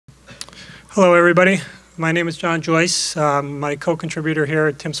Hello, everybody. My name is Joyce. My co-contributor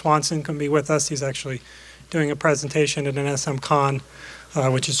here, Tim Swanson, can be with us. He's actually doing a presentation at NSM Con,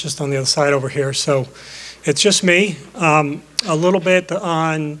 which is just on the other side over here. So it's just me. A little bit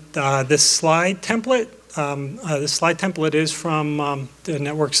on this slide template. This slide template is from the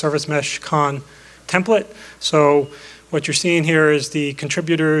Network Service Mesh Con template. So what you're seeing here is the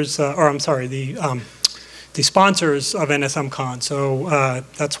contributors, the sponsors of NSM Con. So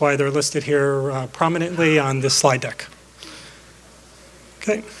that's why they're listed here prominently on this slide deck.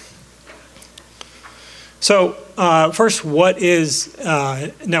 Okay. So first, what is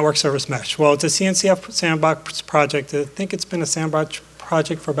Network Service Mesh? Well, it's a CNCF sandbox project. I think it's been a sandbox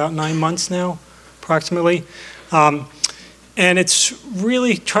project for about 9 months now, approximately. And it's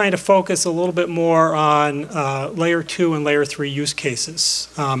really trying to focus a little bit more on layer 2 and layer 3 use cases.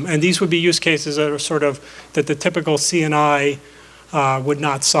 And these would be use cases that are sort of that the typical CNI would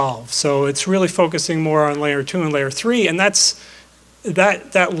not solve. So it's really focusing more on layer 2 and layer 3, and that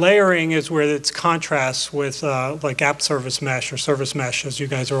layering is where it's contrasts with like app service mesh or service mesh, as you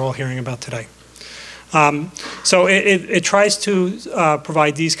guys are all hearing about today. So it tries to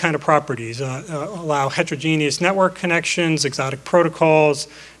provide these kind of properties, allow heterogeneous network connections, exotic protocols,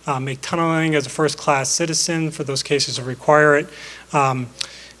 make tunneling as a first-class citizen for those cases that require it.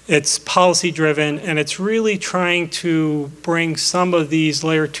 It's policy-driven, and it's really trying to bring some of these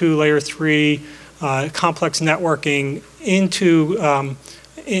layer 2, layer 3 complex networking into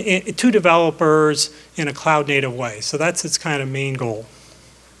to developers in a cloud-native way. So that's its kind of main goal.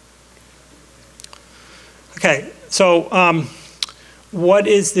 Okay, so what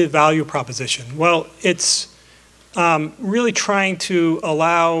is the value proposition? Well, it's really trying to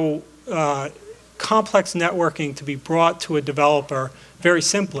allow complex networking to be brought to a developer very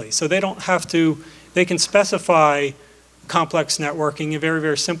simply. So they don't have to, they can specify complex networking in very,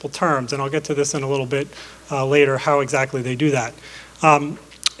 very simple terms. And I'll get to this in a little bit later, how exactly they do that. And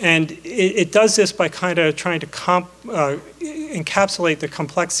it does this by kind of trying to encapsulate the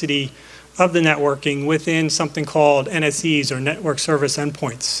complexity of the networking within something called NSEs, or network service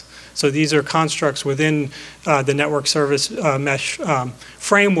endpoints. So these are constructs within the network service mesh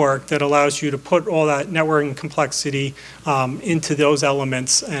framework that allows you to put all that networking complexity into those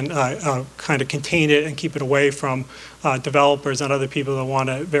elements and kind of contain it and keep it away from developers and other people that want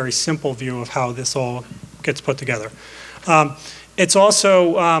a very simple view of how this all gets put together. It's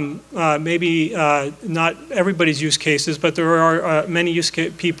also maybe not everybody's use cases, but there are many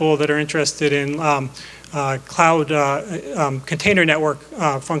people that are interested in cloud container network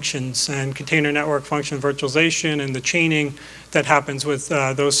functions and container network function virtualization and the chaining that happens with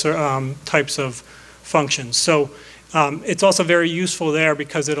those types of functions. So it's also very useful there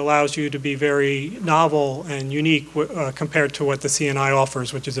because it allows you to be very novel and unique compared to what the CNI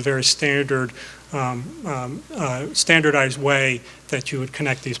offers, which is a very standard, standardized way that you would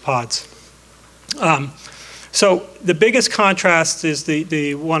connect these pods. So the biggest contrast is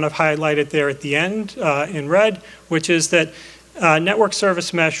the one I've highlighted there at the end in red, which is that network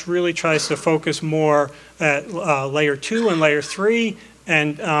service mesh really tries to focus more at layer 2 and layer 3,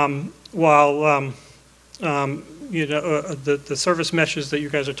 and while you know, the service meshes that you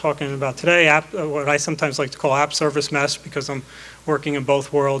guys are talking about today, what I sometimes like to call app service mesh, because I'm working in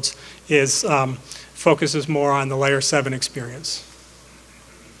both worlds, is focuses more on the layer 7 experience.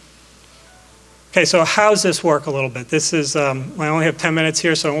 Okay, so how does this work a little bit? This is, I only have 10 minutes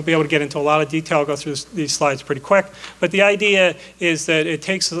here, so I won't be able to get into a lot of detail. I'll go through these slides pretty quick. But the idea is that it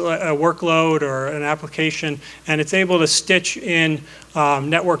takes a workload or an application, and it's able to stitch in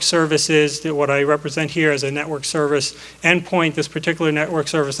network services. What I represent here is a network service endpoint. This particular network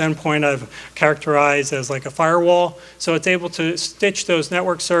service endpoint I've characterized as like a firewall. So it's able to stitch those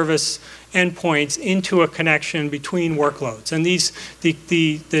network service endpoints into a connection between workloads. And these,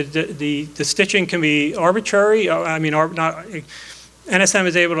 the stitching can be arbitrary. I mean, NSM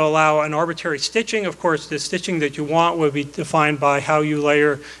is able to allow an arbitrary stitching. Of course, the stitching that you want would be defined by how you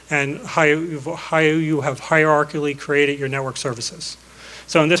layer and how you have hierarchically created your network services.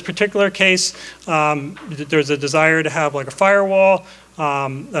 So in this particular case, there's a desire to have like a firewall,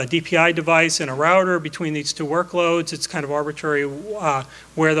 a DPI device, and a router between these two workloads. It's kind of arbitrary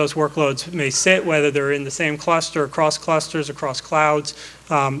where those workloads may sit, whether they're in the same cluster, across clusters, across clouds.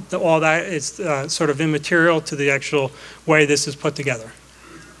 All that is sort of immaterial to the actual way this is put together.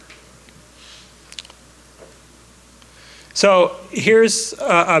 So here's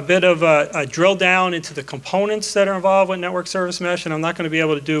a bit of a drill down into the components that are involved with network service mesh, and I'm not going to be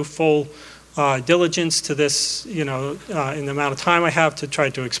able to do full diligence to this, in the amount of time I have to try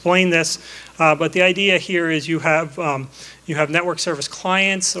to explain this. But the idea here is you have network service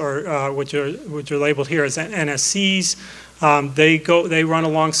clients, or which are labeled here as NSCs. They run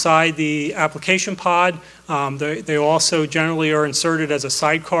alongside the application pod. They also generally are inserted as a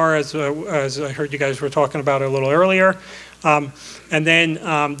sidecar, as I heard you guys were talking about a little earlier. And then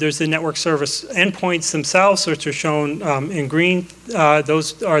there's the network service endpoints themselves, which are shown in green.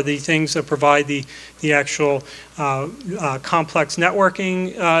 Those are the things that provide the actual complex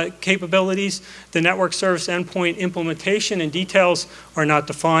networking capabilities. The network service endpoint implementation and details are not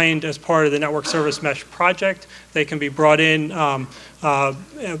defined as part of the network service mesh project. They can be brought in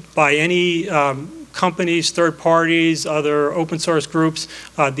by any companies, third parties, other open source groups.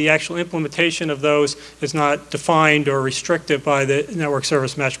 The actual implementation of those is not defined or restricted by the network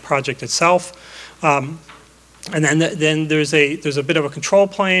service mesh project itself. And then there's a bit of a control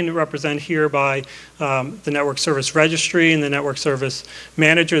plane represented here by the network service registry and the network service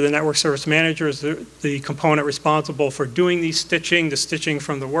manager. The network service manager is the component responsible for doing the stitching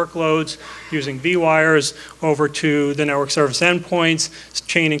from the workloads using vWires over to the network service endpoints,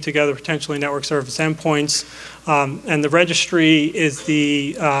 chaining together potentially network service endpoints. And the registry is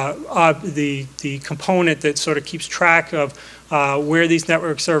the component that sort of keeps track of where these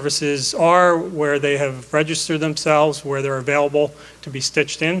network services are, where they have registered themselves, where they're available to be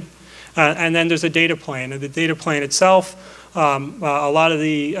stitched in. And then there's a data plane. And the data plane itself, a lot of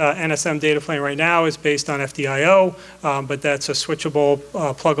the NSM data plane right now is based on FDIO, but that's a switchable,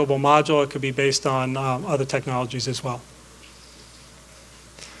 pluggable module. It could be based on other technologies as well.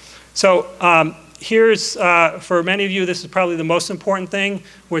 So here's, for many of you, this is probably the most important thing,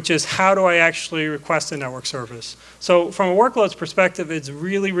 which is how do I actually request a network service? So from a workloads perspective, it's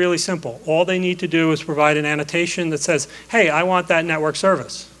really, really simple. All they need to do is provide an annotation that says, hey, I want that network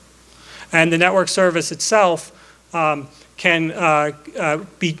service. And the network service itself can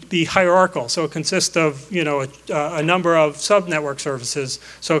be hierarchical. So it consists of a number of sub-network services.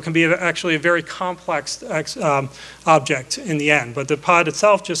 So it can be actually a very complex object in the end. But the pod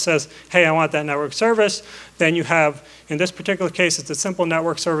itself just says, hey, I want that network service. Then you have, in this particular case, it's a simple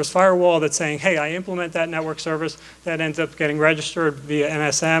network service firewall that's saying, hey, I implement that network service. That ends up getting registered via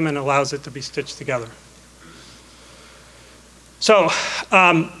NSM and allows it to be stitched together. So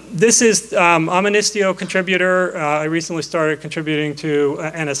this is, I'm an Istio contributor. I recently started contributing to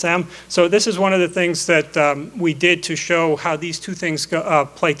NSM. So this is one of the things that we did to show how these two things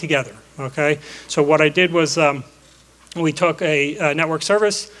play together, okay? So what I did was we took a network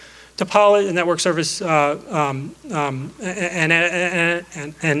service topology, a network service, an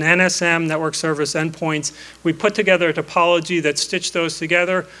NSM network service endpoints. We put together a topology that stitched those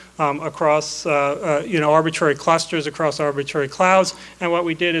together across arbitrary clusters, across arbitrary clouds. And what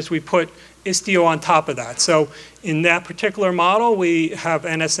we did is we put Istio on top of that. So in that particular model, we have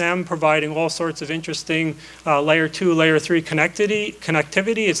NSM providing all sorts of interesting layer 2, layer 3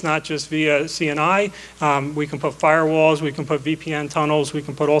 connectivity. It's not just via CNI. We can put firewalls, we can put VPN tunnels, we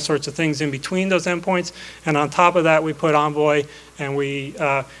can put all sorts of things in between those endpoints. And on top of that, we put Envoy, and we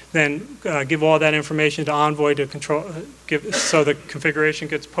then give all that information to Envoy to control, so the configuration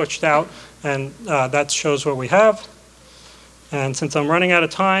gets pushed out, and that shows what we have. And since I'm running out of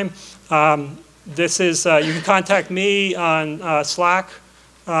time, this is, you can contact me on Slack.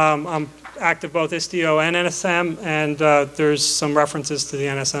 I'm active both Istio and NSM, and there's some references to the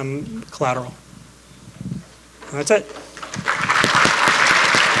NSM collateral. And that's it.